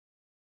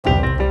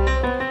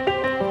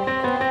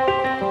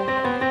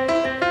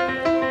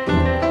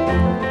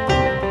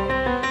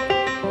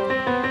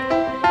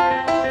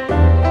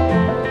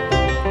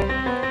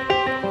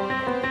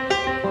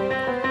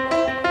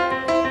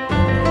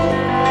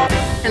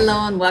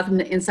Hello and welcome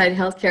to Inside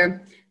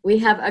Healthcare. We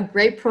have a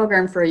great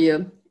program for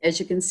you. As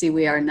you can see,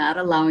 we are not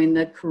allowing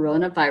the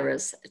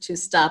coronavirus to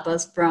stop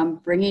us from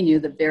bringing you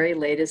the very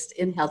latest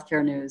in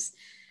healthcare news.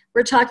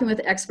 We're talking with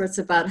experts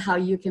about how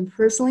you can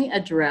personally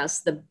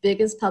address the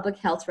biggest public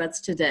health threats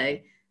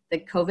today, the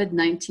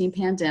COVID-19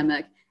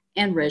 pandemic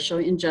and racial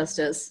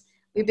injustice.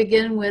 We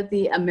begin with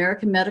the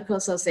American Medical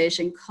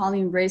Association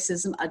calling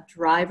racism a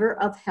driver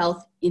of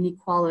health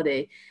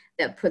inequality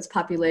that puts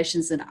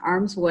populations in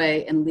harm's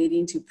way and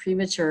leading to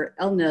premature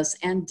illness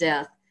and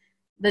death.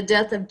 The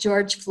death of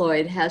George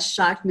Floyd has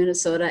shocked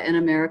Minnesota and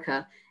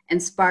America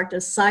and sparked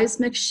a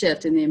seismic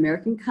shift in the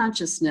American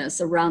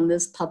consciousness around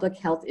this public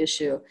health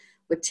issue,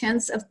 with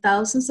tens of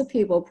thousands of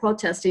people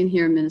protesting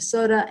here in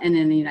Minnesota and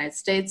in the United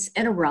States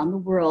and around the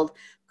world,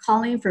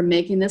 calling for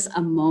making this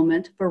a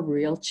moment for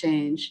real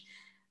change.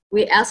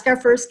 We ask our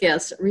first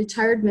guest,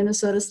 retired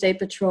Minnesota State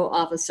Patrol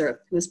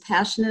officer who is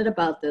passionate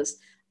about this,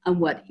 on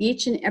what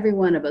each and every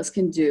one of us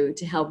can do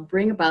to help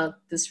bring about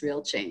this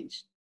real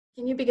change.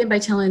 Can you begin by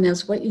telling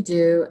us what you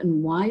do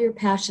and why you're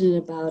passionate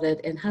about it,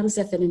 and how does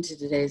that fit into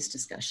today's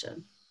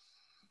discussion?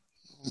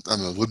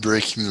 I'm a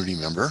Woodbury community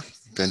member.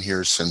 Been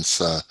here since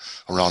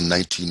around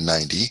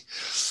 1990.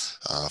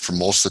 For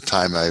most of the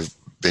time I've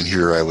been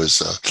here, I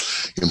was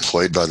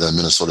employed by the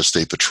Minnesota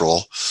State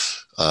Patrol,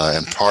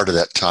 and part of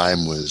that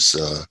time was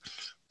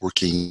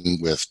working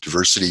with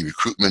diversity,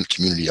 recruitment,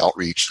 community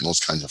outreach, and those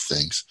kinds of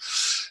things.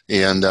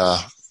 And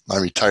I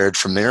retired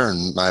from there,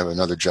 and I have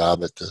another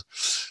job at the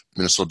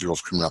Minnesota Bureau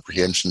of Criminal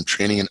Apprehension,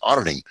 Training, and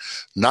Auditing,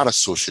 not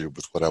associated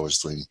with what I was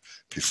doing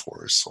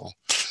before. So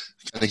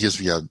it kind of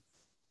gives me a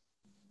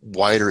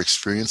wider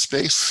experience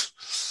base.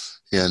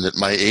 And at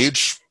my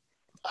age,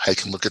 I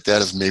can look at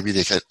that as maybe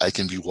I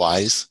can be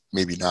wise,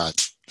 maybe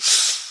not.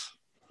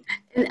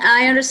 And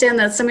I understand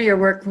that some of your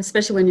work,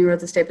 especially when you were at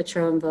the State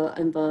Patrol,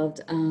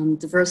 involved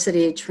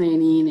diversity,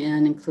 training,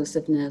 and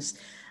inclusiveness.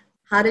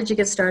 How did you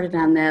get started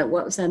on that?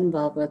 What was that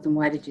involved with, and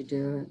why did you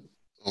do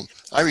it?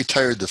 I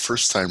retired the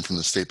first time from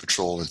the State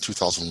Patrol in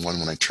 2001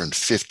 when I turned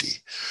 50.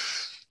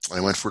 I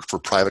went to work for a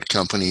private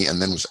company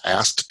and then was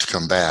asked to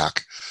come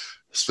back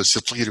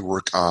specifically to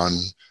work on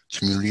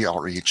community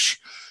outreach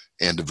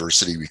and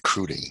diversity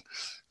recruiting.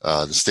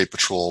 The State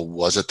Patrol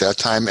was at that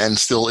time and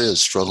still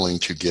is struggling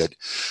to get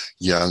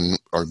young,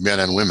 or men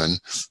and women,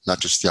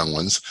 not just young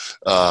ones,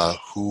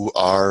 who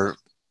are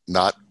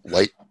not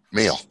white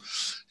male.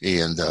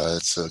 And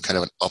it's a kind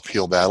of an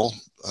uphill battle.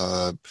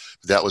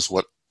 That was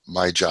what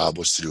my job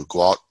was to do,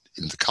 go out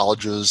into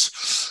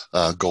colleges,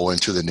 go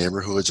into the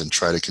neighborhoods and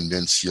try to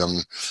convince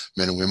young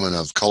men and women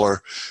of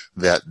color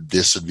that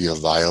this would be a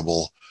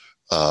viable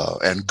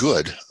and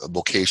good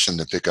vocation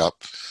to pick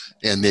up,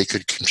 and they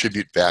could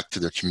contribute back to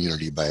their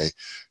community by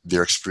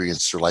their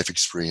experience, their life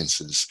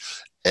experiences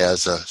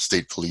as a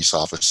state police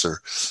officer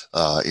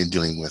in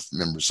dealing with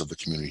members of the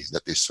community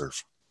that they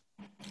serve.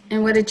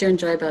 And what did you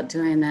enjoy about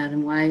doing that,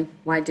 and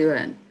why do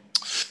it?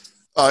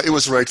 It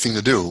was the right thing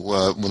to do.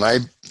 When I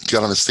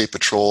got on the State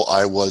Patrol,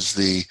 I was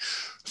the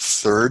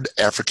third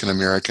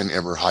African-American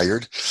ever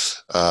hired.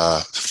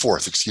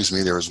 Fourth, excuse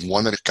me. There was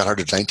one that got hired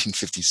in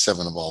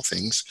 1957 of all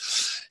things,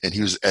 and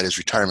he was at his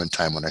retirement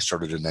time when I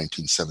started in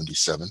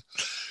 1977.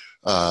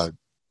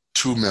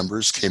 Two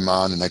members came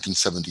on in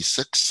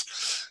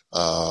 1976,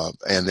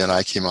 and then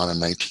I came on in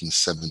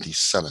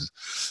 1977.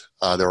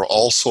 There were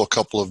also a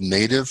couple of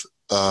Native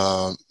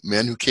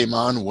men who came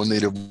on, one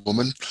Native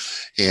woman,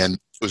 and it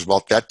was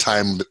about that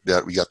time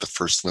that we got the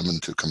first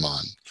women to come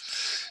on.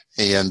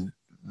 And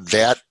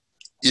that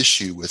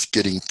issue with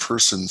getting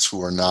persons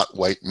who are not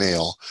white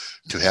male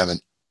to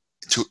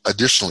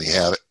additionally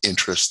have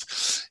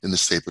interest in the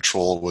State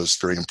Patrol was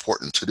very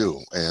important to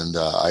do. And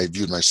I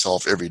viewed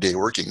myself every day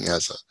working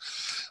as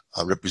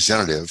a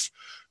representative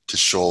to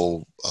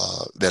show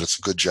that it's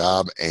a good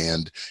job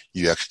and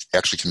you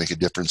actually can make a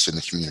difference in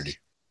the community.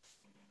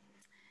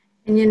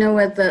 And you know,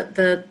 with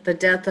the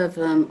death of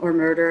or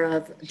murder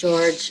of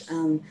George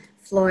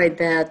Floyd,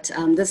 that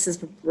this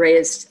has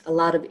raised a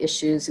lot of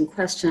issues and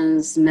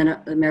questions. The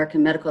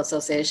American Medical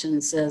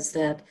Association says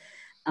that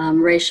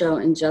racial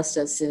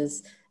injustice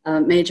is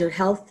a major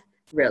health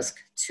risk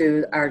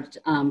to our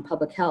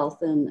public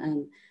health,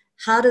 and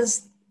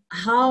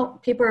how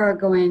people are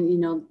going, you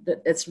know,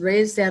 it's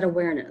raised that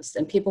awareness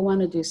and people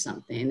want to do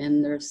something,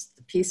 and there's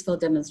peaceful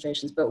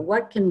demonstrations, but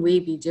what can we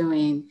be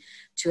doing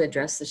to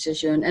address this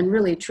issue and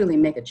really truly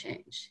make a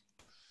change?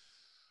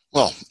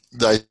 Well,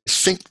 I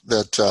think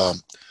that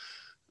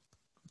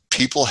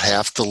people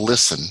have to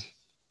listen,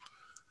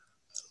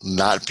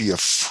 not be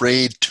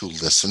afraid to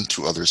listen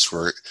to others who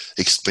are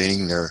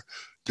explaining their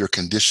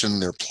condition,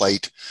 their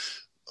plight,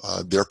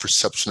 their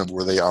perception of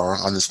where they are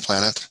on this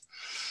planet,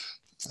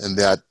 and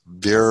that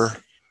their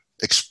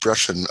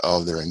expression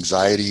of their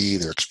anxiety,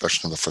 their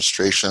expression of the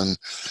frustration,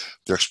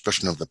 their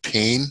expression of the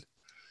pain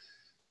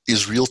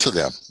is real to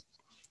them.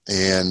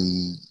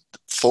 And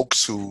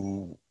folks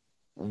who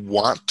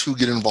want to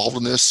get involved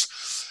in this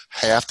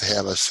have to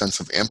have a sense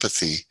of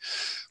empathy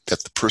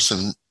that the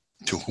person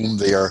to whom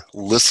they are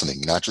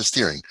listening, not just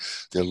hearing,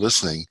 they're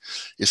listening,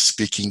 is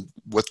speaking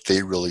what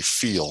they really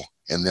feel.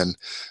 And then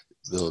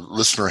the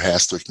listener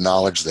has to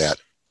acknowledge that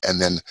and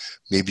then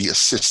maybe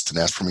assist and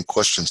ask for me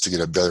questions to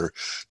get a better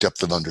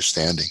depth of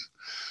understanding.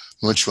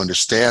 Once you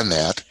understand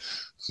that,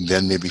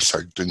 then maybe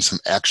start doing some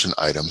action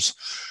items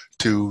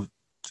to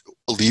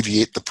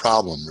alleviate the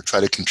problem or try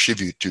to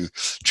contribute to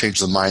change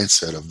the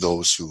mindset of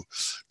those who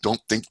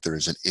don't think there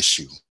is an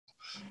issue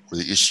or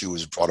the issue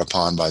is brought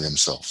upon by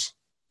themselves.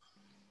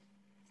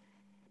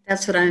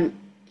 That's what I'm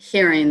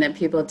hearing, that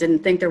people didn't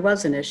think there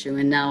was an issue,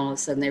 and now all of a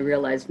sudden they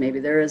realize maybe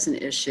there is an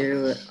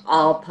issue.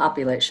 All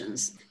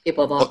populations,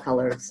 people of all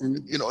colors.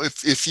 And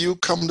if you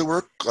come to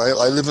work,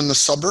 I live in the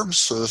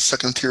suburbs, a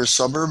second-tier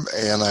suburb,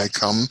 and I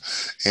come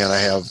and I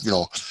have,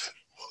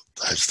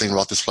 I was thinking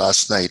about this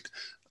last night.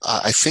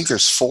 I think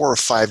there's 4 or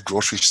 5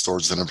 grocery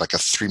stores in like a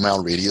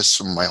 3-mile radius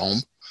from my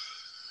home.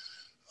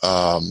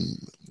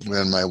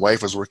 When my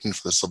wife was working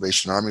for the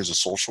Salvation Army as a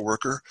social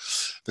worker,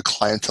 the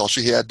clientele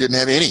she had didn't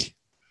have any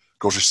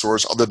grocery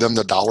stores other than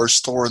the dollar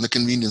store and the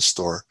convenience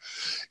store,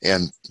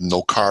 and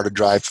no car to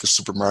drive to the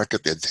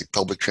supermarket. They had to take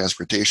public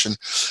transportation.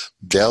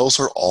 Those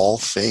are all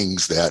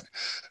things that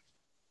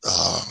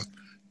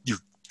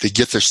they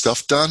get their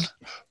stuff done,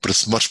 but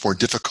it's much more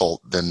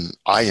difficult than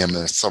I am in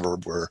a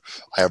suburb where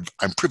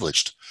I'm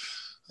privileged.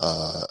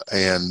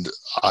 And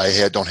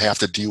I don't have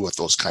to deal with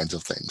those kinds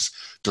of things.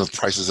 The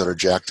prices that are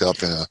jacked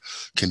up in a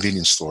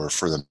convenience store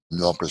for the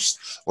milk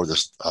or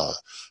the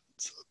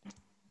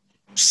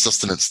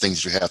sustenance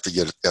things you have to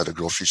get at a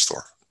grocery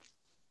store.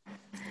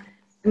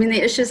 I mean,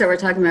 the issues that we're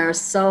talking about are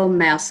so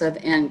massive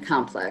and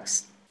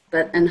complex.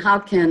 And how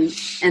can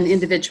an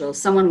individual,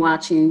 someone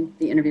watching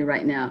the interview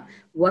right now,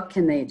 what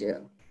can they do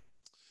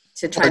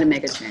to try to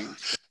make a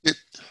change?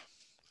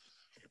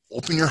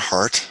 Open your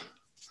heart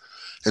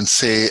and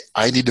say,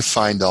 I need to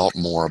find out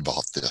more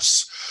about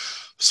this,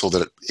 so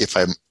that if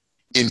I'm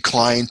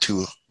inclined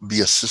to be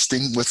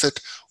assisting with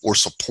it or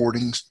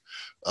supporting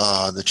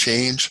the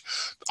change,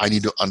 I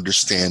need to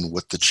understand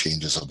what the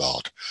change is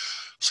about.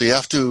 So you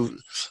have to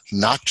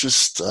not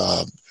just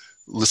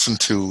listen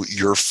to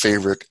your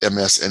favorite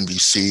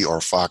MSNBC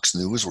or Fox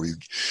News, where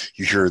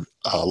you hear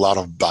a lot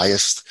of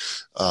biased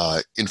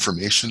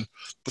information,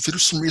 but to do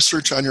some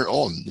research on your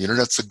own. The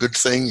internet's a good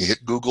thing. You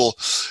hit Google,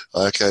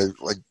 like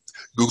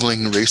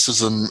Googling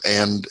racism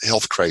and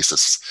health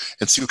crisis,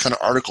 and see what kind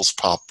of articles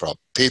pop up,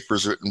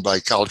 papers written by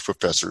college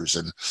professors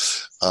and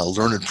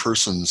learned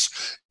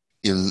persons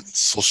in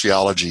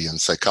sociology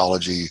and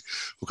psychology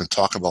who can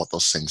talk about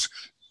those things.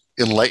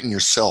 Enlighten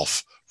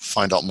yourself,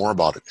 find out more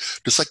about it.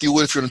 Just like you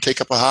would if you're going to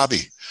take up a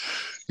hobby.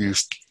 You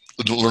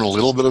learn a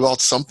little bit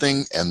about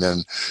something, and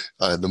then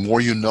the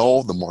more you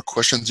know, the more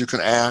questions you can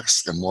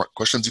ask, and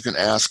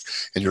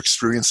your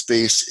experience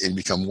base,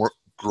 and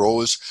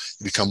grows,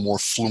 you become more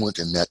fluent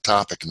in that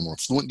topic. And the more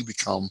fluent you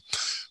become,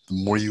 the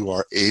more you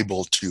are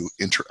able to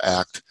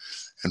interact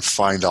and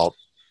find out,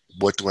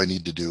 what do I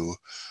need to do?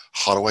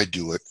 How do I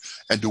do it?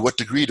 And to what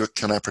degree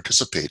can I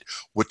participate?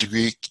 What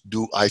degree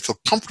do I feel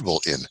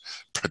comfortable in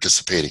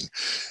participating?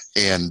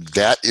 And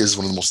that is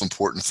one of the most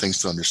important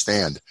things to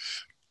understand.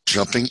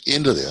 Jumping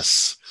into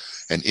this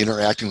and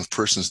interacting with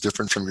persons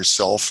different from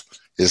yourself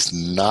is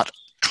not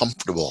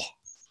comfortable,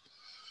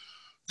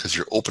 because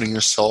you're opening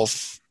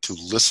yourself to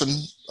listen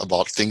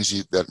about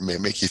things that may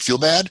make you feel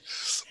bad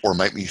or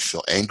might make you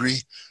feel angry,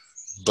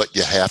 but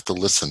you have to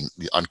listen.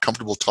 The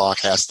uncomfortable talk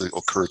has to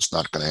occur. It's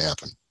not going to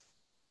happen.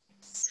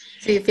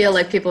 So you feel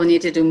like people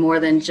need to do more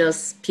than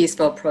just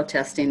peaceful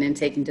protesting and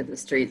taking to the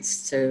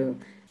streets to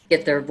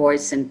get their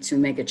voice and to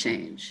make a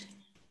change?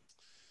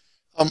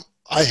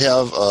 I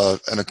have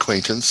an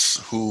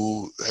acquaintance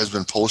who has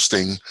been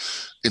posting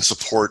in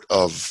support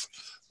of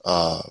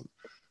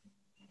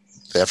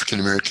the African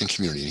American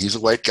community. He's a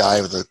white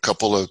guy with a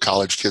couple of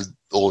college kids,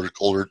 older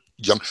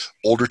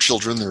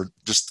children. They're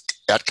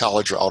just at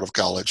college or out of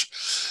college,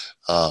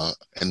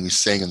 and we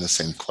sang in the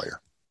same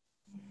choir.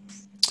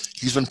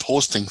 He's been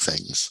posting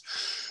things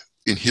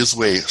in his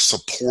way,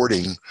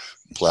 supporting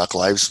Black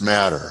Lives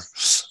Matter,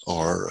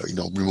 or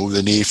remove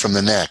the knee from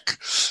the neck,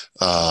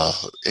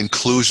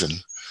 inclusion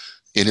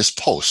in his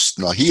posts.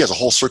 Now, he has a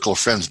whole circle of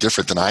friends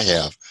different than I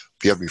have.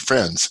 We have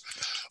friends.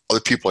 Other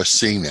people are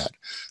seeing that.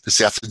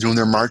 This afternoon,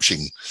 they're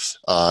marching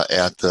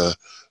at the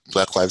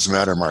Black Lives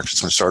Matter march.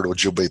 It's going to start at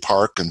Ojibwe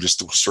Park and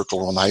just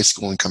circle around the high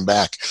school and come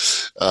back.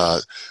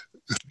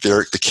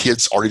 The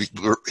kids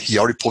he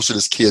already posted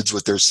his kids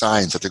with their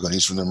signs that they're going to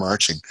use when they're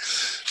marching.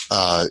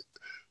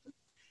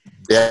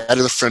 Dad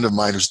is a friend of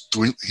mine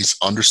he's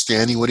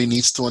understanding what he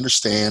needs to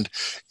understand,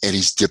 and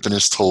he's dipping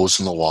his toes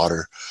in the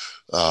water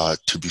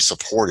to be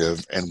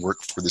supportive and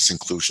work for this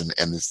inclusion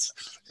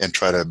and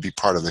try to be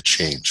part of the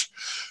change.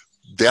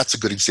 That's a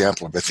good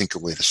example of, I think, a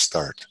way to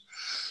start.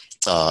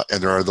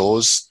 And there are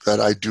those that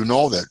I do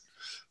know that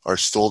are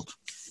still,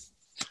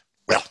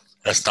 well,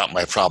 that's not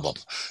my problem.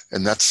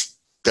 And that's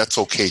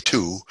okay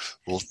too.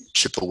 We'll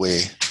chip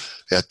away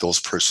at those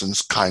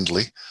persons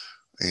kindly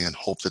and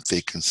hope that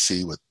they can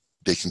see what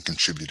they can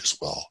contribute as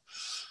well.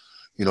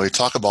 You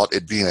talk about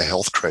it being a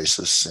health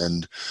crisis,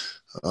 and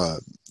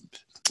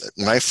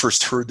when I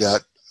first heard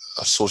that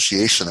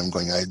association,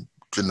 I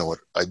didn't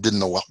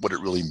know what it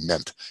really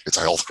meant. It's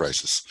a health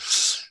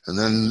crisis. And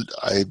then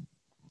I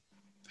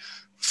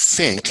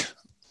think,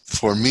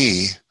 for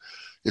me,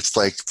 it's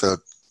like the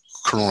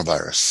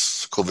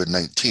coronavirus,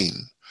 COVID-19.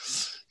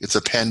 It's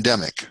a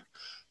pandemic.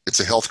 It's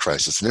a health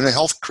crisis. And in a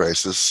health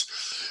crisis,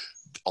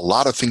 a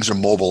lot of things are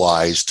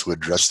mobilized to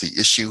address the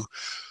issue,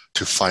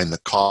 to find the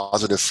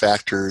causative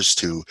factors,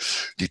 to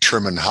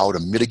determine how to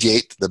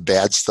mitigate the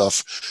bad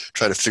stuff,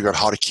 try to figure out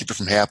how to keep it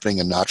from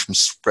happening and not from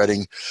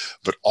spreading.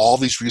 But all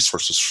these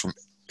resources from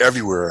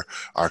everywhere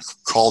are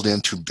called in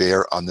to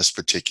bear on this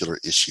particular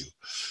issue.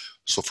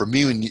 So for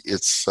me,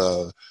 it's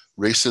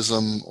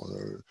racism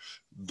or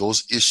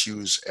those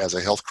issues as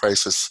a health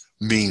crisis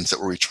means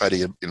that we try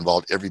to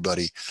involve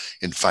everybody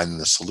in finding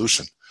the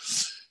solution.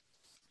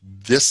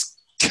 This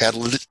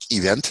catalytic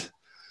event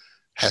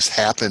has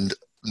happened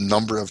a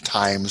number of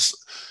times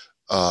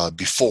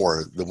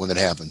before the one that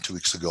happened 2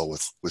 weeks ago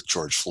with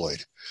George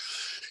Floyd.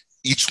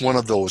 Each one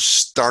of those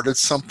started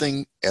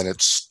something, and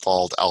it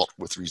stalled out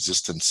with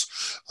resistance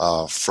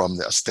from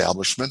the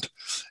establishment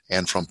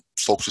and from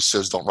folks who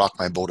says, don't rock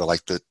my boat, I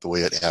like the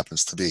way it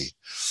happens to be.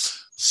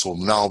 So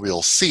now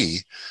we'll see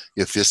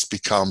if this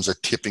becomes a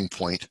tipping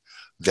point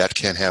that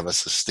can have a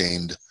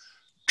sustained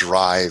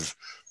drive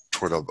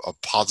toward a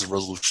positive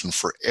resolution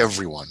for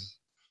everyone.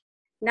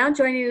 Now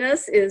joining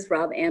us is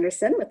Rob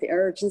Anderson with the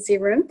Emergency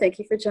Room. Thank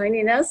you for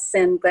joining us,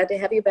 and glad to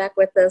have you back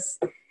with us.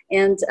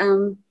 And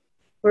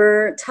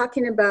we're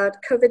talking about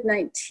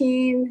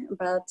COVID-19,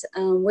 about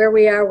where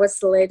we are, what's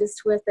the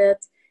latest with it,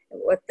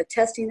 what the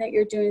testing that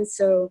you're doing.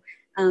 So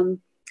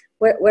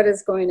what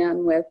is going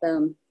on with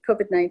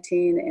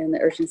COVID-19 and the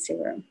Emergency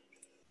Room?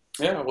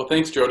 Yeah, well,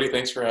 thanks, Jody.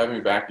 Thanks for having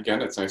me back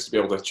again. It's nice to be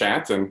able to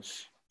chat and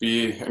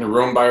be in a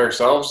room by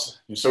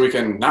ourselves so we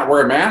can not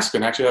wear a mask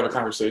and actually have a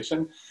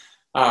conversation.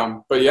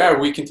 But yeah,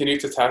 we continue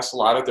to test a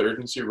lot at the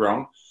Emergency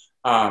Room.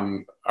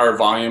 Our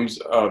volumes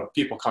of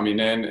people coming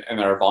in and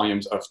our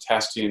volumes of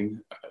testing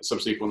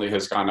subsequently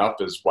has gone up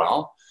as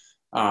well.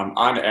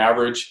 On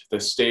average, the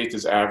state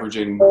is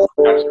averaging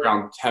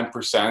around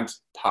 10%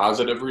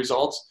 positive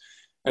results.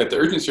 At the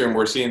Emergency Room,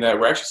 we're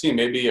actually seeing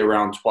maybe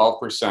around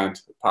 12%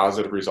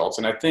 positive results.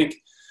 And I think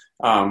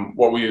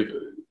what we've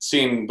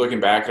seen looking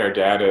back at our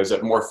data is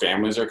that more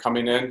families are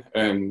coming in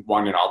and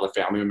wanting all the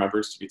family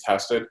members to be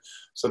tested.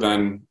 So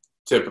then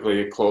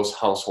typically close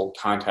household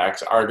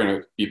contacts are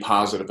going to be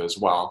positive as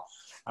well.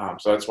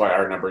 So that's why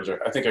our numbers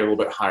are, I think, a little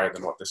bit higher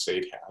than what the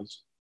state has.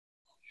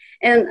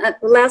 And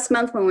last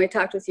month when we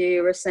talked with you,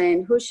 you were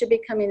saying who should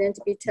be coming in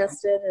to be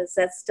tested. Is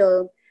that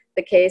still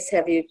the case?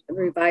 Have you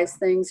revised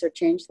things or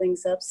changed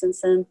things up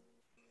since then?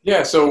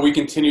 Yeah, so we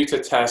continue to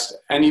test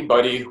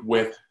anybody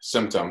with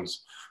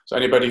symptoms. So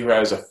anybody who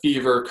has a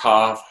fever,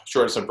 cough,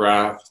 shortness of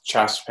breath,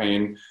 chest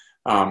pain,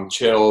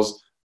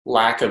 chills,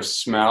 lack of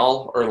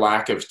smell or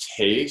lack of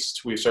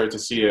taste. We've started to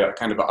see a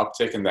kind of an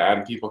uptick in that,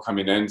 and people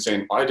coming in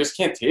saying, well, I just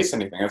can't taste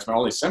anything. That's my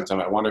only symptom.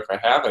 I wonder if I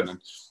have it.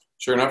 And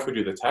sure enough, we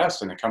do the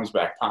test and it comes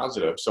back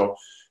positive. So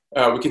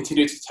we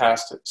continue to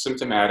test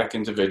symptomatic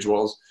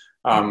individuals.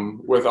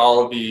 With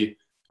all of the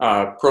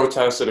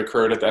protests that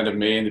occurred at the end of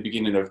May and the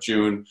beginning of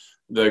June,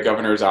 the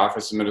governor's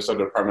office and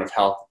Minnesota Department of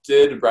Health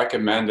did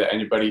recommend that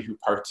anybody who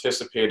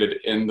participated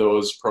in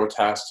those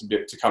protests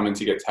to come in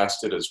to get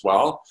tested as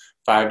well,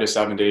 5 to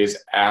 7 days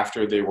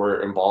after they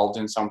were involved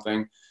in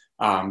something,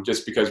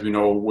 just because we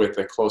know with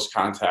the close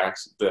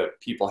contacts that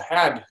people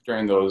had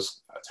during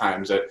those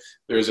times that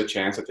there is a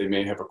chance that they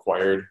may have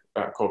acquired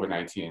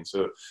COVID-19.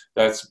 So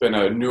that's been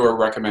a newer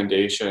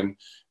recommendation.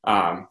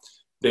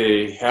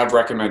 They have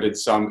recommended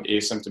some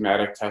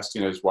asymptomatic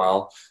testing as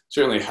well.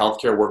 Certainly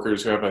healthcare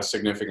workers who have a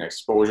significant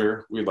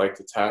exposure, we'd like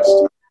to test.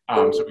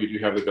 So we do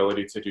have the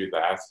ability to do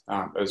that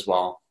as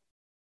well.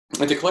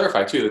 And to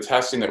clarify too, the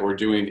testing that we're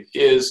doing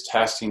is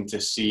testing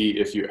to see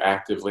if you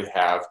actively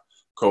have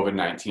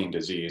COVID-19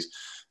 disease.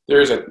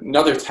 There's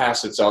another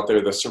test that's out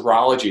there, the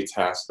serology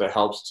test, that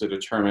helps to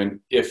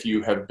determine if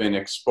you have been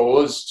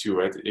exposed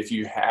to it, if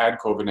you had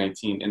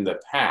COVID-19 in the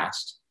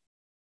past.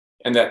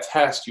 And that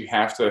test, you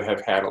have to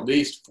have had at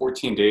least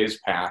 14 days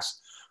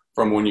pass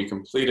from when you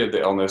completed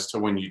the illness to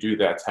when you do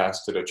that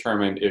test to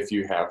determine if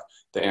you have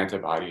the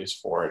antibodies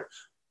for it.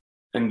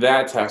 And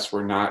that test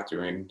we're not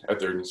doing at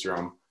the Emergency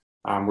Room.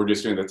 We're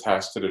just doing the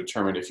test to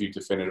determine if you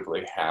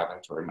definitively have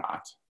it or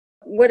not.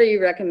 What are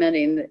you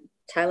recommending?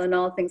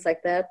 Tylenol, things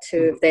like that,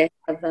 if they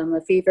have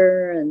a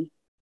fever? And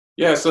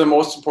yeah, so the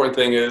most important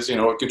thing is,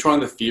 controlling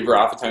the fever.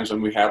 Oftentimes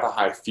when we have a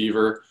high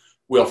fever,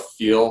 we'll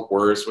feel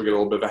worse. We'll get a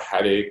little bit of a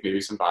headache,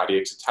 maybe some body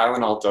aches.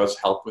 Tylenol does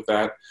help with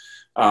that.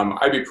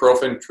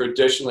 Ibuprofen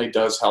traditionally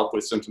does help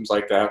with symptoms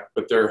like that,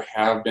 but there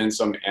have been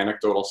some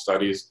anecdotal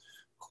studies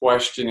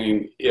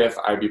questioning if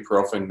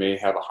ibuprofen may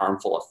have a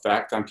harmful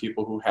effect on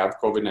people who have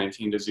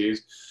COVID-19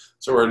 disease.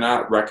 So we're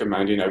not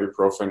recommending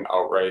ibuprofen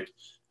outright.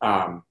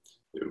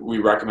 We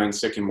recommend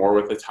sticking more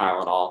with the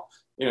Tylenol,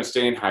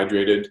 staying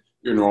hydrated,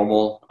 your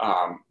normal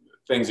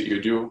things that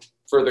you do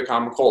for the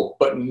common cold,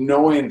 but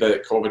knowing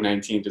that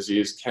COVID-19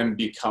 disease can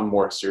become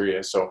more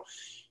serious. So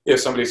if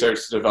somebody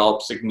starts to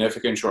develop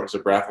significant shortness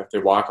of breath, if they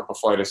walk up a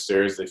flight of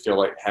stairs, they feel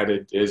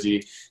lightheaded,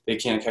 dizzy, they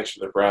can't catch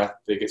their breath,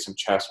 they get some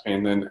chest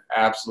pain, then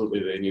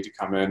absolutely they need to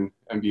come in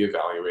and be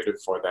evaluated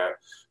for that.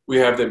 We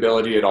have the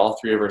ability at all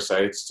 3 of our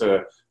sites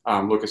to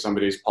look at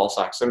somebody's pulse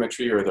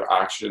oximetry or their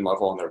oxygen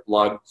level in their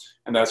blood,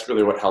 and that's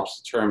really what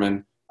helps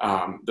determine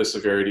the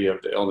severity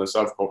of the illness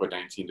of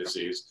COVID-19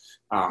 disease.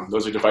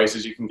 Those are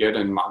devices you can get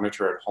and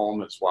monitor at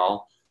home as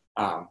well.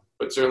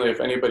 But certainly if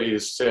anybody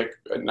is sick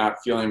and not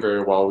feeling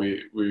very well,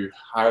 we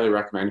highly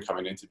recommend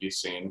coming in to be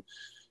seen.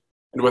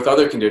 And with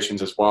other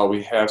conditions as well,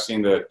 we have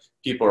seen that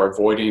people are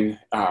avoiding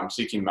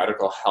seeking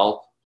medical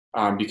help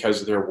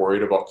because they're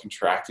worried about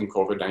contracting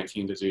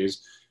COVID-19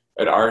 disease.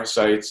 At our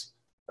sites,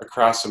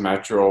 across the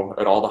metro,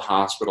 at all the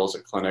hospitals,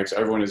 at clinics,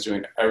 everyone is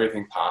doing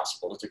everything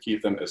possible to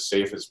keep them as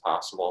safe as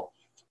possible.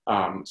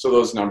 So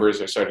those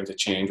numbers are starting to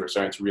change. We're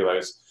starting to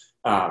realize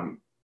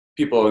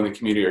people in the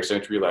community are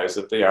starting to realize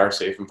that they are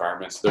safe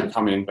environments. They're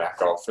coming back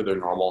out for their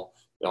normal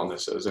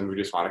illnesses, and we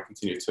just want to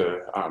continue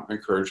to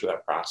encourage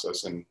that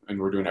process, and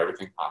we're doing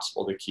everything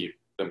possible to keep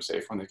them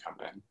safe when they come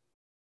in.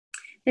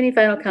 Any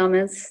final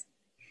comments?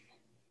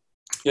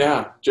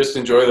 Yeah, just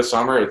enjoy the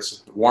summer.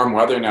 It's warm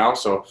weather now,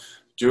 so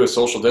do a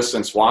social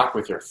distance walk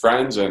with your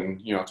friends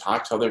and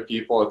talk to other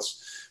people.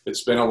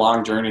 It's been a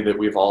long journey that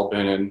we've all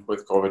been in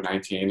with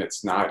COVID-19.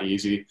 It's not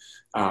easy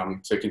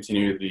to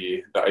continue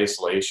the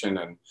isolation,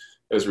 and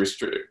as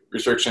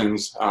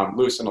restrictions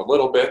loosen a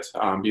little bit,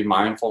 be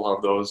mindful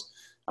of those.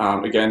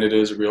 Again, it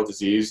is a real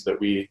disease that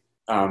we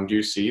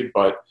do see,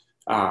 but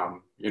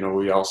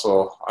we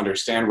also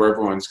understand where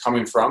everyone's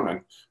coming from,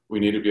 and we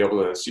need to be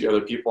able to see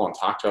other people and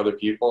talk to other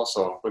people.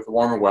 So with the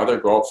warmer weather,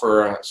 go out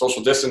for a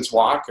social distance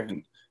walk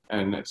and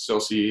still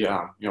see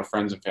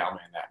friends and family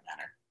in that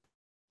manner.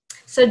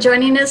 So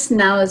joining us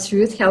now is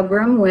Ruth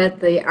Helgrim with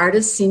the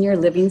Artis Senior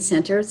Living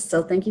Center.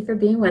 So thank you for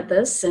being with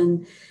us,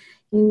 and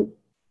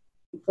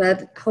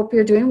hope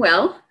you're doing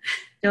well.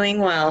 Doing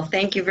well.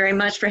 Thank you very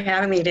much for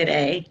having me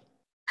today.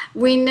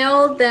 We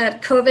know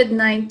that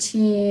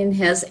COVID-19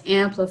 has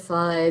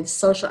amplified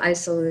social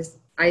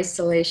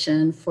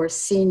isolation for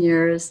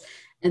seniors,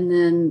 and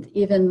then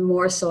even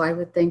more so, I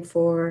would think,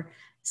 for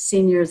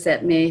seniors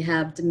that may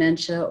have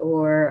dementia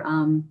or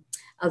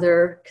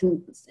other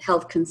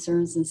health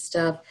concerns and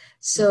stuff.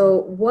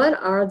 So what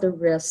are the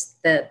risks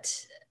that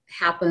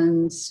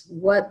happens?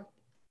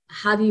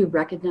 How do you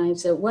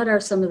recognize it? What are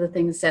some of the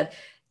things that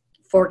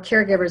for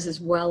caregivers, as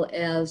well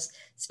as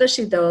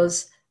especially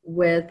those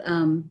with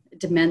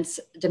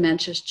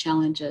dementia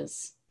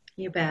challenges?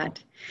 You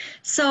bet.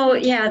 So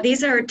yeah,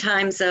 these are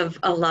times of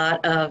a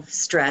lot of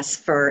stress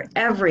for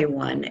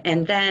everyone.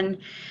 And then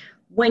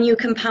when you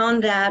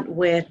compound that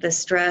with the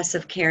stress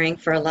of caring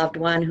for a loved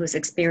one who's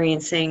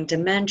experiencing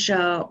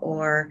dementia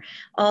or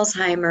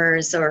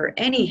Alzheimer's or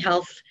any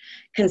health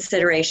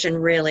consideration,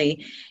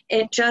 really,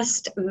 it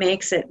just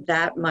makes it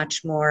that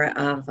much more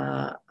of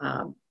a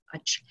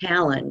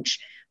challenge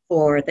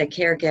for the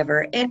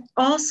caregiver. It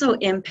also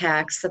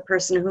impacts the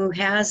person who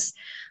has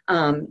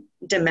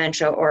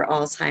dementia or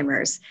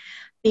Alzheimer's,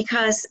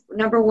 because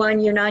number one,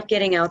 you're not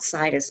getting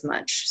outside as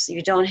much. So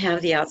you don't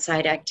have the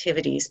outside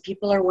activities.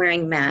 People are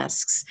wearing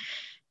masks.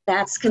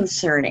 That's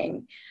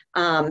concerning.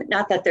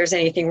 Not that there's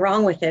anything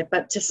wrong with it,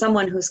 but to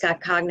someone who's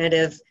got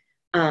cognitive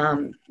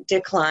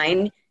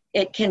decline,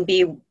 it can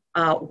be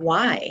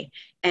why.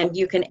 And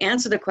you can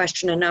answer the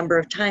question a number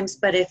of times,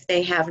 but if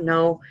they have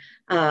no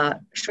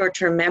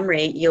short-term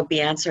memory, you'll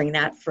be answering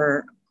that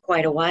for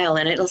quite a while,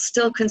 and it'll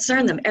still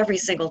concern them every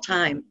single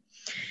time.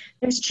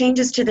 There's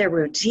changes to their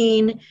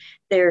routine.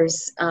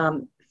 There's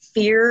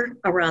fear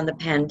around the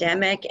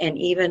pandemic and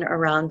even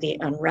around the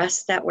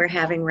unrest that we're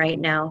having right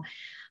now.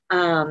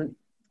 And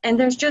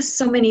there's just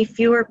so many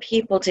fewer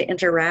people to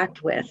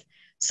interact with.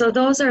 So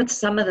those are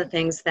some of the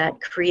things that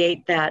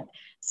create that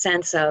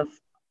sense of,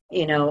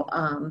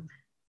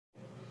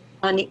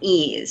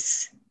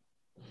 unease.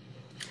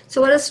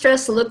 So what does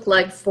stress look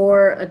like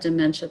for a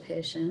dementia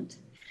patient?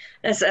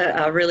 That's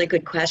a really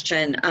good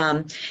question.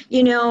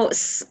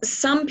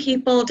 Some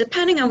people,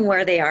 depending on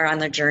where they are on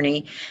the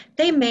journey,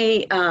 they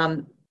may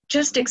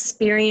just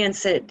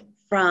experience it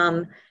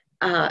from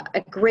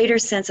a greater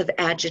sense of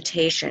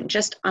agitation,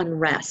 just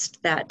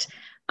unrest, that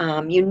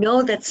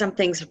that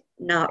something's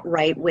not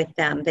right with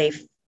them.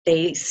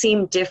 They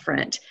seem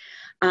different.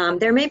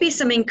 There may be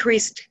some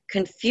increased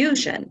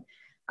confusion.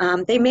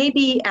 They may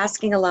be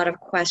asking a lot of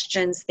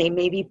questions. They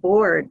may be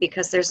bored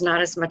because there's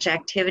not as much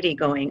activity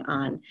going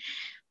on.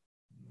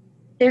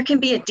 There can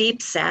be a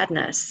deep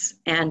sadness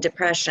and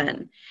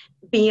depression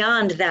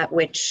beyond that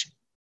which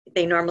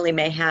they normally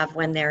may have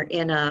when they're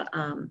in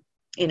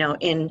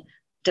in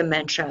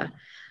dementia.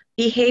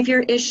 Behavior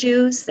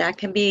issues, that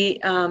can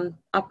be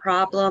a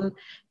problem.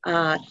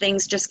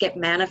 Things just get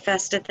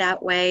manifested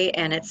that way,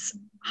 and it's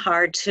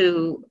hard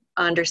to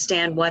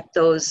understand what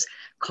those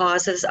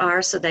causes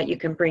are so that you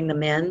can bring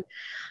them in.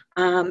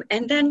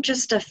 And then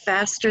just a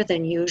faster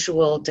than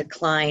usual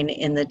decline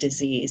in the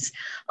disease.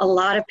 A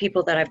lot of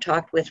people that I've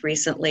talked with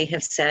recently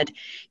have said,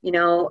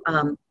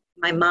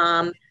 my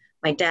mom,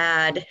 my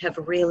dad have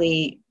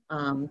really,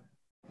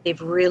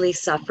 they've really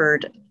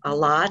suffered a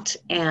lot,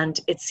 and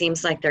it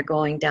seems like they're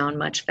going down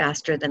much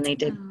faster than they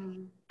did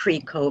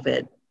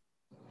pre-COVID.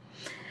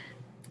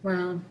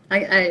 Well,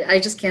 I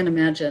just can't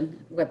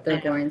imagine what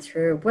they're going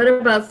through. What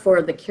about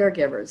for the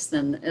caregivers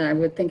then? I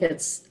would think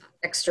it's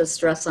extra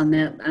stress on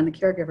the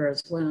caregiver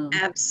as well.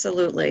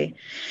 Absolutely.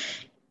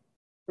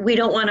 We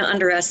don't want to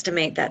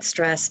underestimate that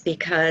stress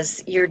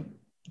because your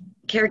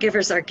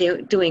caregivers are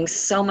doing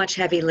so much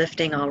heavy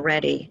lifting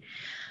already.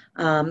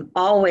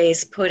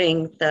 Always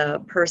putting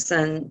the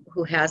person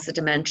who has the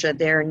dementia,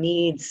 their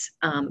needs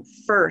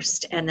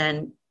first, and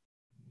then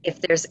if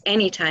there's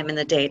any time in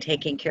the day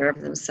taking care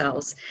of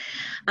themselves.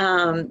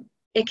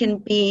 It can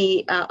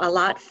be a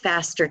lot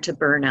faster to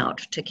burnout,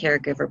 to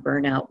caregiver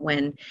burnout,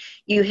 when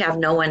you have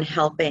no one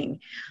helping.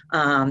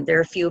 There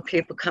are a few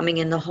people coming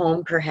in the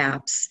home,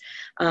 perhaps.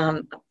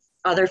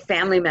 Other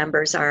family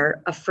members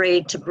are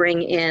afraid to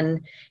bring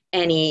in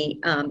any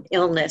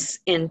illness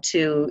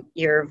into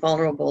your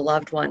vulnerable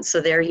loved one.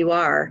 So there you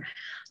are,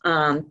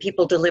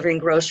 people delivering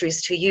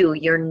groceries to you.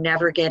 You're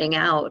never getting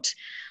out.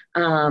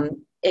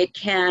 It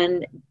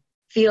can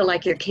feel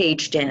like you're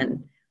caged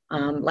in,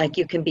 like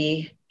you can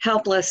be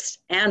helpless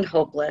and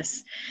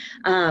hopeless.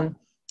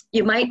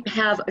 You might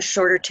have a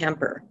shorter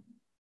temper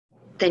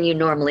than you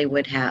normally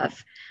would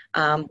have.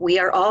 We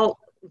are all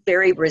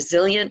very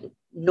resilient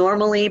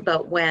normally,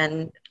 but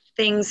when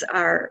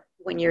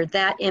you're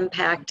that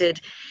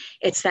impacted,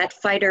 it's that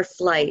fight or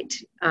flight.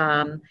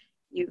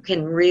 You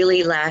can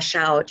really lash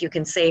out, you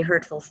can say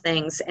hurtful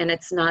things, and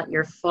it's not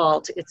your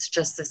fault, it's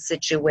just the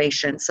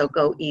situation. So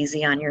go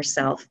easy on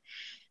yourself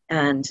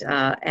and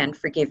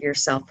forgive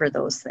yourself for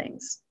those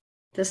things.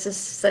 This is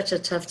such a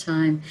tough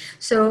time.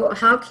 So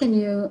how can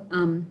you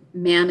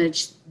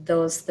manage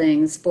those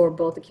things for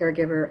both the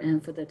caregiver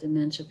and for the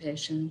dementia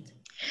patient?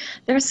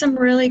 There's some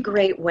really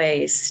great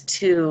ways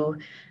to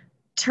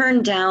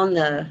turn down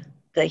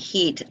the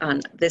heat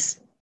on this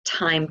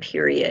time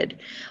period.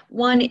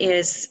 One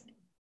is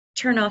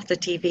turn off the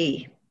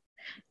TV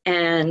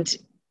and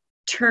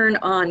turn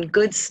on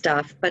good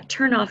stuff, but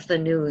turn off the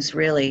news,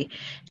 really.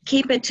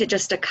 Keep it to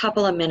just a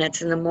couple of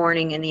minutes in the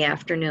morning, in the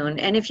afternoon,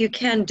 and if you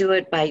can, do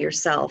it by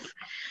yourself.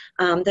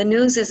 The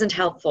news isn't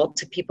helpful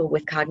to people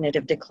with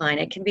cognitive decline.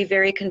 It can be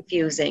very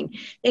confusing.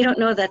 They don't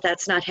know that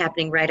that's not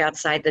happening right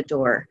outside the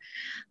door.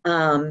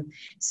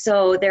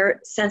 So their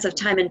sense of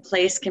time and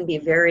place can be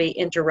very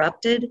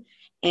interrupted,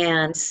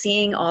 and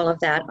seeing all of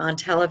that on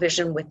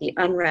television with the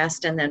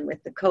unrest and then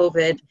with the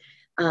COVID,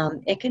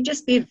 it can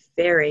just be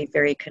very,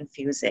 very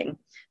confusing.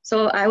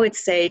 So I would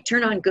say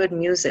turn on good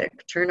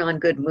music, turn on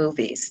good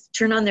movies,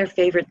 turn on their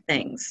favorite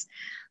things.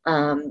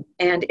 And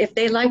if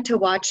they like to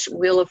watch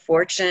Wheel of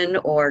Fortune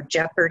or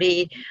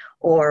Jeopardy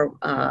or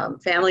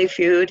Family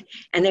Feud,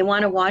 and they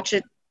want to watch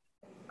it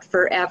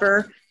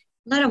forever,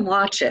 let them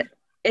watch it.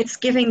 It's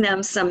giving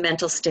them some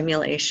mental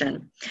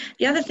stimulation.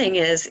 The other thing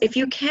is, if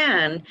you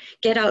can,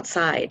 get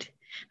outside.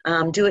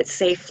 Do it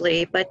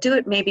safely, but do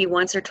it maybe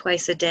once or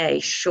twice a day.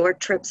 Short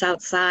trips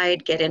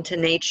outside, get into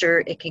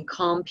nature. It can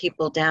calm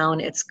people down.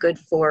 It's good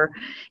for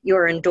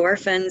your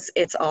endorphins.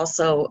 It's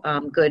also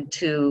good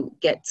to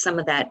get some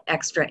of that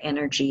extra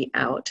energy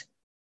out.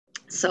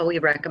 So we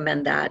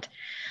recommend that.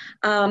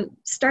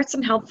 Start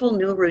some helpful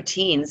new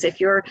routines. If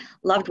your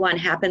loved one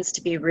happens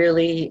to be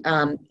really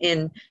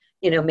in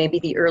maybe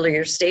the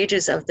earlier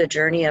stages of the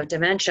journey of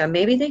dementia,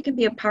 maybe they can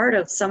be a part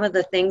of some of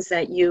the things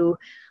that you're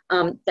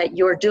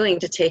doing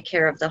to take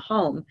care of the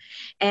home.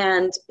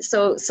 And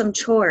so some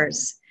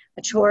chores,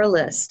 a chore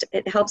list,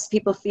 it helps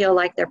people feel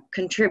like they're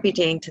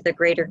contributing to the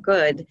greater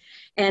good.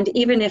 And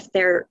even if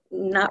they're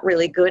not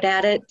really good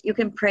at it, you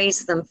can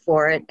praise them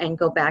for it and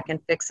go back and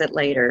fix it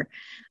later.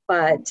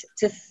 But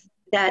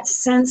that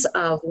sense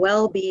of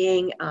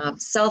well-being,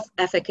 of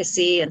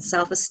self-efficacy and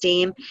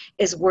self-esteem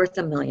is worth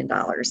 $1 million.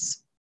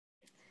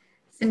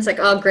 Seems like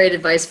all great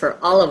advice for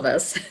all of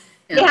us.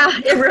 Yeah,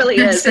 it really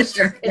is. It's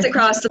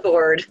across the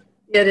board.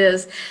 It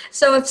is.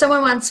 So if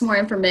someone wants more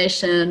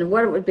information,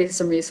 what would be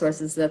some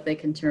resources that they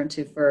can turn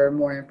to for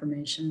more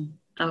information?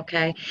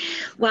 Okay.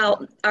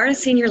 Well, Ardagh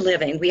Senior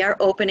Living, we are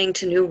opening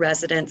to new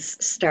residents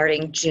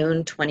starting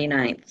June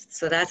 29th.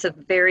 So that's a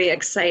very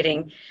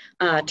exciting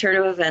turn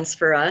of events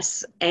for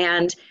us.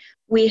 And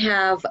we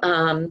have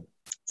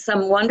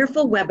some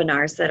wonderful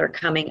webinars that are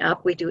coming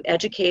up. We do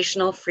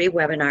educational free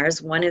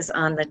webinars. One is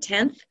on the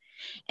 10th,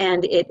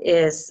 and it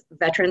is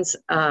Veterans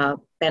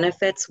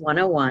Benefits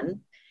 101.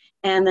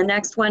 And the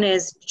next one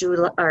is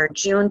June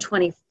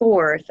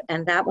 24th,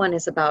 and that one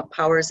is about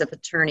powers of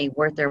attorney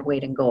worth their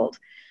weight in gold.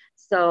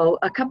 So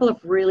a couple of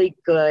really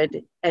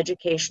good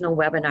educational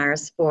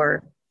webinars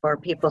for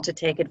people to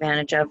take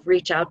advantage of.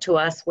 Reach out to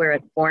us. We're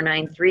at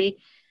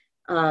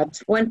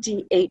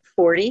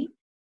 493-2840.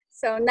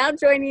 So now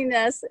joining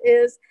us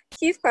is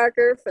Keith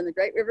Parker from the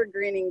Great River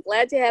Greening.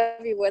 Glad to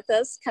have you with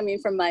us, coming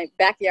from my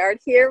backyard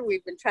here.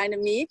 We've been trying to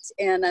meet,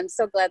 and I'm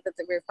so glad that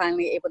we're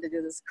finally able to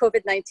do this.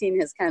 COVID-19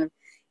 has kind of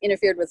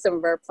interfered with some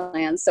of our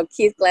plans. So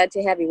Keith, glad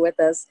to have you with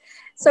us.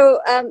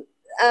 So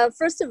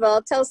first of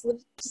all, tell us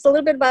just a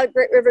little bit about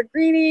Great River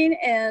Greening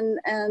and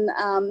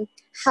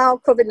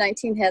how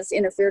COVID-19 has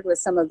interfered with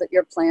some of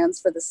your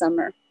plans for the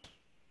summer.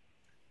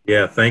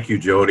 Yeah, thank you,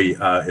 Jody.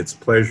 It's a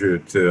pleasure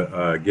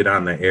to get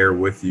on the air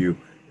with you,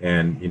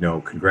 and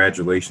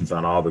congratulations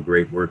on all the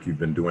great work you've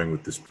been doing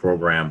with this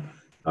program.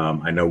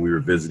 I know we were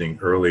visiting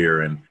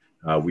earlier, and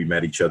we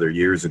met each other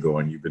years ago,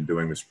 and you've been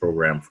doing this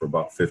program for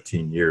about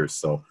 15 years.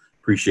 So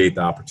appreciate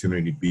the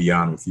opportunity to be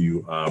on with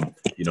you,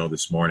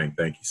 this morning.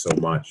 Thank you so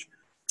much.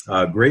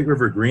 Great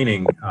River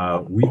Greening,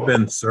 we've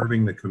been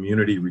serving the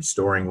community,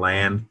 restoring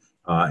land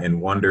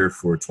and wonder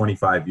for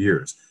 25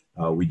 years.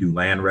 We do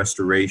land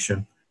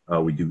restoration.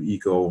 We do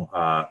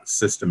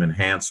ecosystem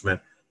enhancement.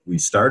 We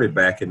started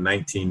back in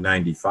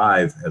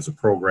 1995 as a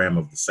program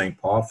of the St.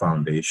 Paul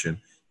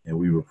Foundation, and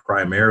we were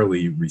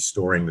primarily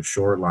restoring the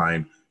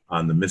shoreline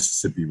on the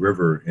Mississippi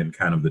River in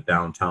kind of the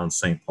downtown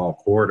St. Paul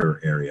corridor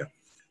area.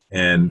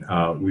 And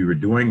we were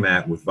doing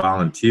that with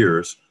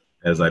volunteers,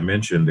 as I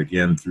mentioned,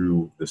 again,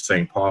 through the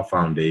St. Paul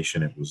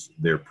Foundation. It was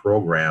their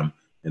program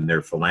and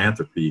their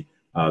philanthropy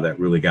that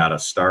really got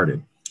us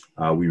started.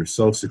 We were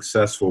so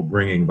successful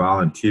bringing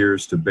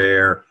volunteers to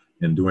bear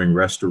and doing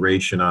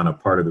restoration on a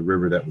part of the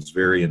river that was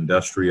very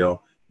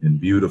industrial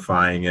and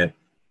beautifying it,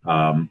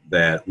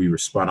 that we were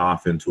spun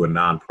off into a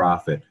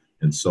nonprofit.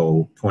 And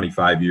so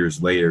 25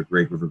 years later,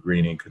 Great River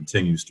Greening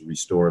continues to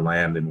restore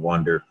land and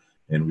wonder,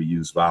 and we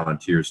use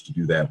volunteers to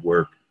do that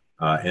work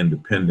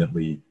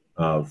independently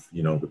of,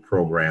 the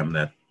program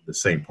that the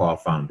St. Paul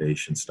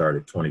Foundation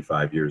started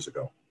 25 years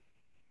ago.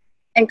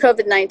 And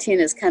COVID-19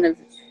 has kind of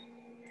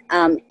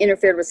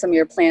interfered with some of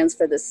your plans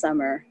for this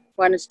summer.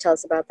 Why don't you tell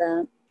us about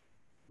that?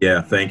 Yeah,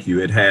 thank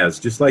you. It has,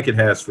 just like it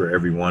has for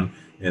everyone.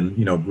 And,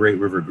 Great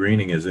River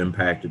Greening is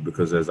impacted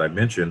because, as I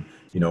mentioned,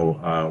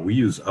 we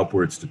use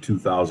upwards to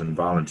 2,000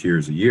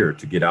 volunteers a year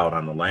to get out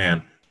on the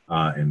land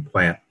and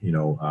plant,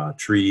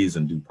 trees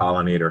and do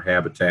pollinator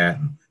habitat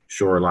and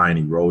shoreline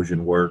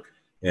erosion work.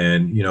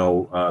 And,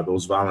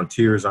 those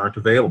volunteers aren't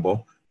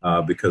available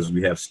because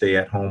we have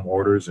stay-at-home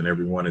orders and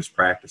everyone is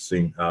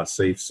practicing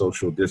safe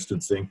social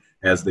distancing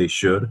as they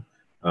should.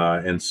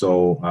 And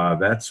so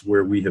that's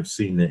where we have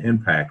seen the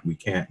impact. We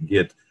can't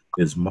get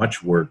as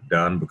much work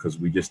done because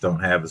we just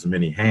don't have as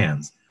many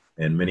hands,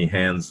 and many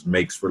hands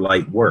makes for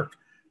light work.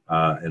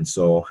 And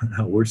so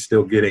we're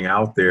still getting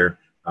out there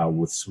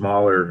with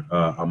smaller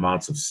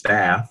amounts of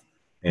staff.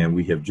 And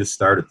we have just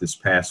started this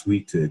past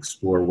week to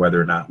explore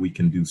whether or not we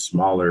can do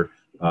smaller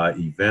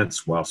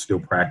events while still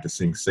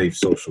practicing safe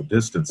social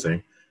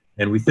distancing.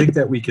 And we think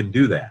that we can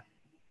do that.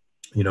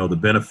 The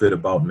benefit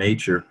about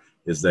nature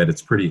is that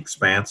it's pretty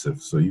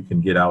expansive. So you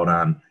can get out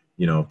on,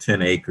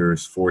 10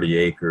 acres, 40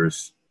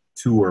 acres,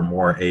 2 or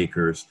more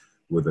acres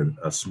with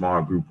a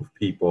small group of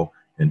people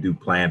and do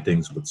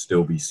plantings, but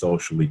still be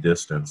socially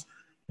distanced.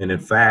 And in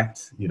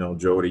fact,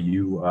 Jody,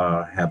 you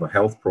have a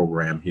health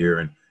program here.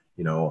 And,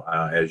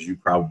 as you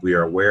probably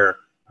are aware,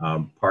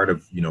 part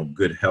of,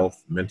 good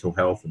health, mental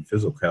health, and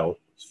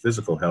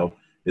physical health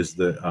is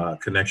the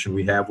connection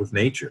we have with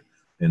nature.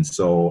 And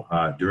so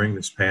during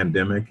this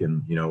pandemic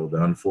and,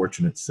 the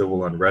unfortunate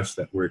civil unrest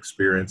that we're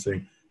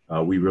experiencing,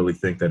 we really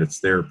think that it's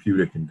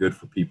therapeutic and good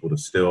for people to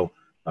still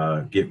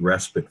get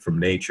respite from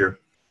nature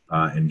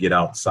and get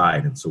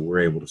outside. And so we're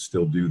able to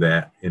still do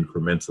that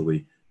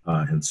incrementally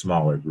in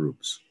smaller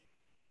groups.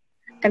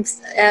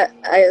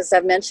 As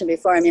I've mentioned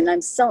before,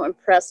 I'm so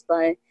impressed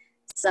by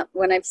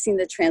when I've seen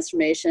the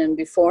transformation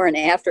before and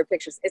after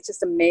pictures. It's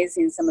just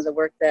amazing some of the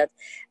work that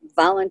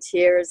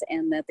volunteers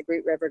and that the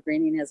Great River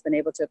Greening has been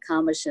able to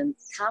accomplish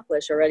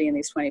already in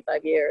these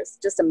 25 years.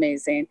 Just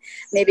amazing.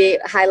 Maybe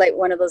highlight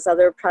one of those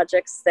other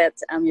projects that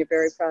you're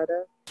very proud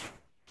of.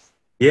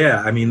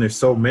 Yeah, there's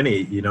so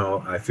many,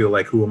 I feel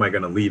like who am I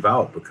going to leave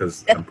out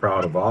because I'm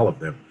proud of all of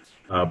them.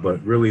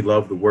 But really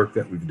love the work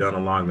that we've done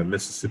along the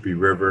Mississippi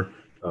River.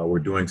 We're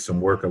doing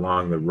some work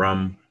along the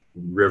Rum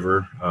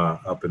River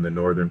up in the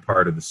northern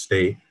part of the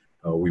state.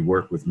 We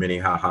work with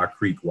Minnehaha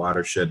Creek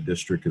Watershed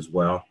District as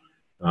well.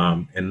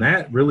 And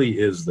that really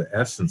is the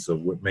essence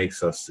of what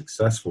makes us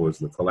successful, is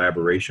the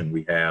collaboration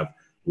we have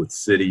with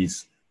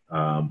cities,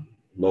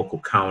 local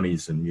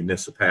counties and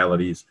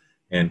municipalities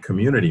and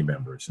community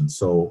members. And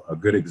so a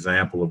good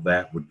example of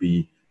that would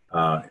be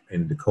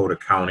in Dakota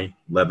County,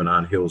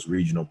 Lebanon Hills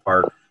Regional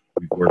Park.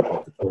 We've worked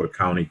with Dakota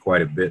County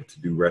quite a bit to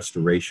do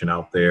restoration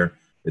out there.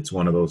 It's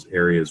one of those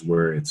areas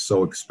where it's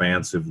so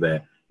expansive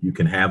that you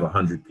can have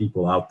 100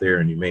 people out there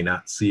and you may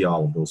not see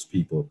all of those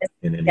people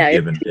in any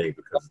given day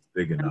because it's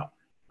big enough.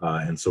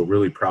 And so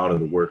really proud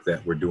of the work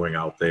that we're doing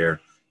out there,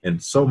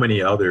 and so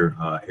many other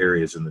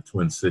areas in the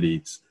Twin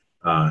Cities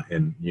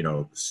and,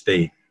 the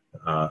state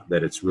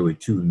that it's really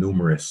too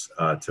numerous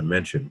to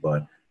mention.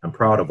 But I'm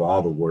proud of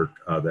all the work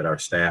that our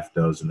staff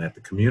does and that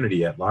the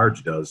community at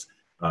large does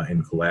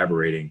in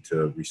collaborating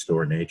to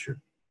restore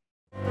nature.